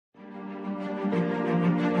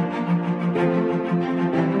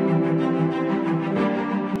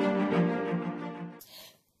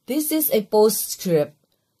This is a postscript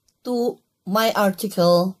to my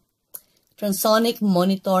article, Transonic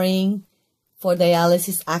Monitoring for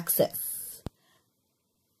Dialysis Access.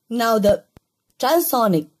 Now, the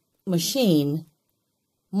Transonic machine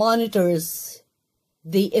monitors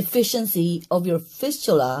the efficiency of your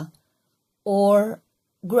fistula or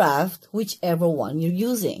graft, whichever one you're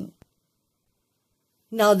using.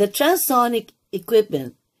 Now, the Transonic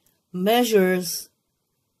equipment measures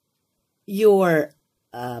your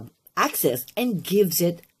access and gives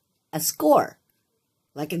it a score,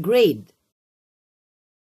 like a grade.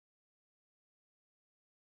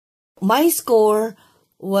 My score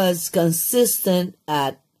was consistent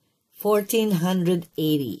at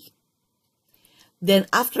 1480. Then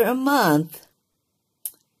after a month,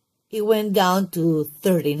 it went down to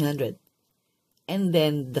 1300. And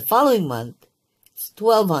then the following month, it's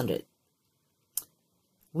 1200.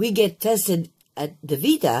 We get tested at the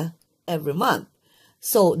Vita every month.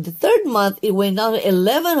 So the third month, it went down to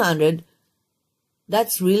 1100.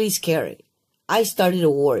 That's really scary. I started to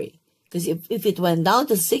worry. Because if it went down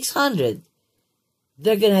to 600,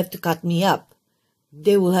 they're going to have to cut me up.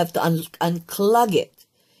 They will have to unclog it.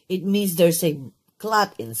 It means there's a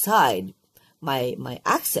clot inside my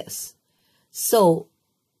access. So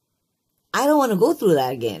I don't want to go through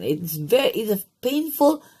that again. It's a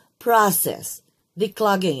painful process,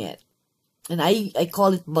 declogging it. And I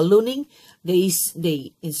call it ballooning. They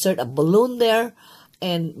insert a balloon there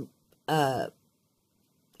and, blow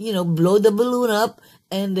the balloon up,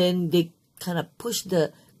 and then they kind of push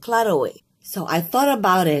the clot away. So I thought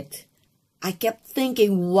about it. I kept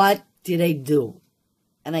thinking, what did I do?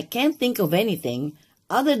 And I can't think of anything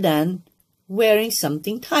other than wearing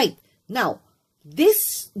something tight. Now,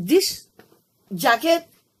 this jacket,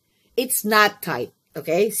 it's not tight,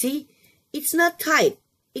 okay? See? It's not tight.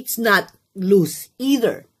 It's not loose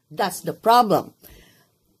either. That's the problem.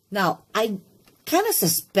 Now, I kind of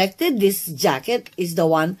suspected this jacket is the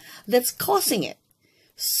one that's causing it.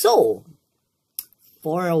 So,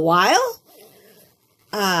 for a while,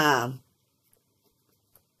 I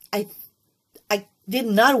did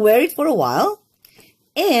not wear it for a while,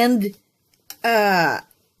 and I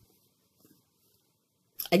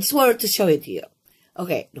just wanted to show it to you.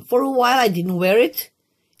 Okay, for a while I didn't wear it,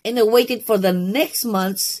 and I waited for the next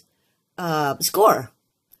month's score.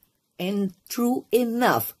 And true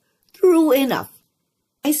enough,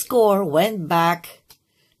 my score went back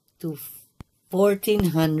to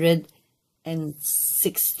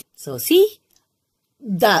 1460. So see,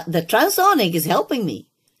 the Transonic is helping me,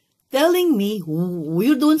 telling me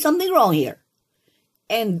we're doing something wrong here.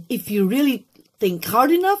 And if you really think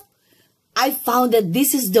hard enough, I found that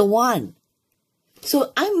this is the one.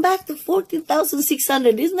 So I'm back to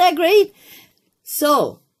 14,600. Isn't that great?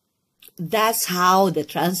 So that's how the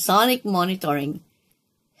Transonic monitoring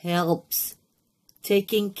helps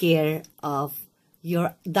taking care of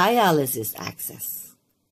your dialysis access.